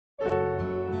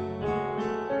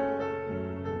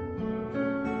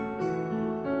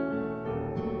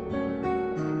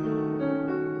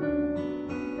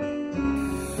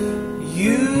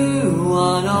You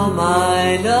are all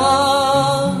my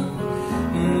love,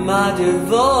 my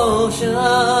devotion.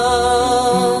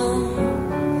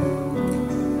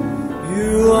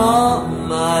 You are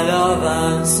my love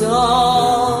and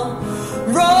soul,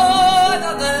 right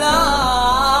on the line.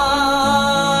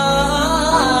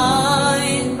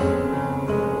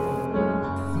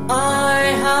 I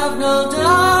have no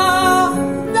doubt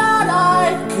that I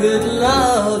could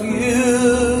love you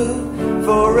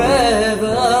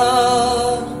forever.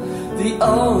 The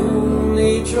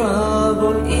only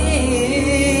trouble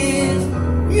is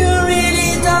you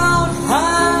really don't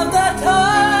have the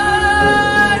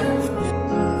time.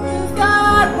 You've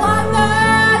got one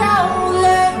night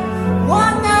only,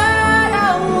 one night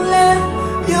only.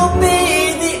 You'll be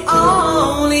the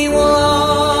only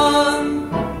one.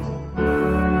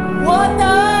 One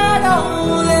night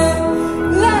only.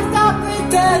 Let's not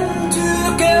pretend to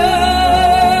care.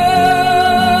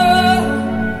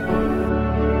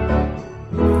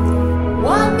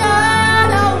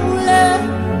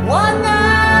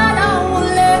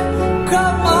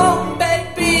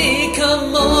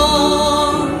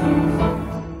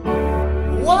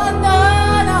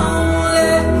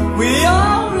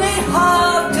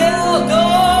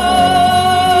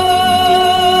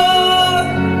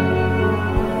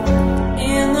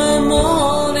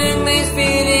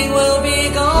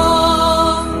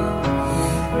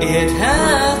 It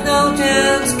has no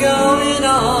chance going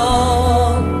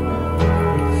on.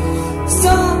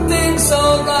 Something so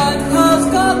right has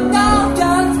got no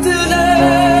chance to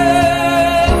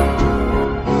live.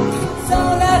 So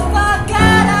let's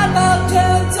forget about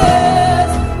chances.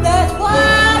 There's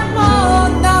one more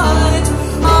night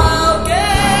I'll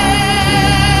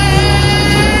give.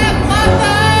 One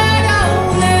night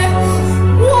only,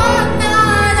 one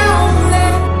night only.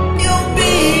 You'll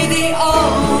be the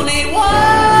only one.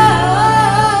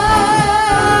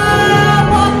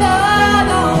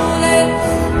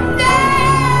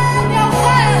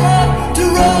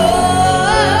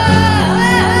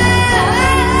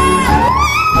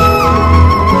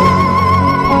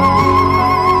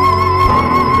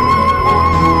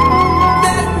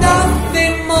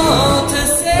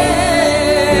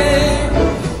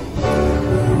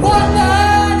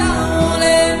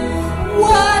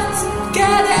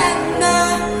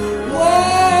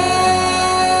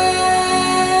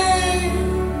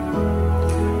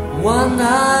 One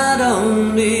night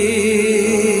only,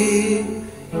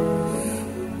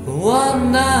 one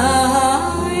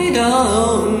night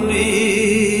only.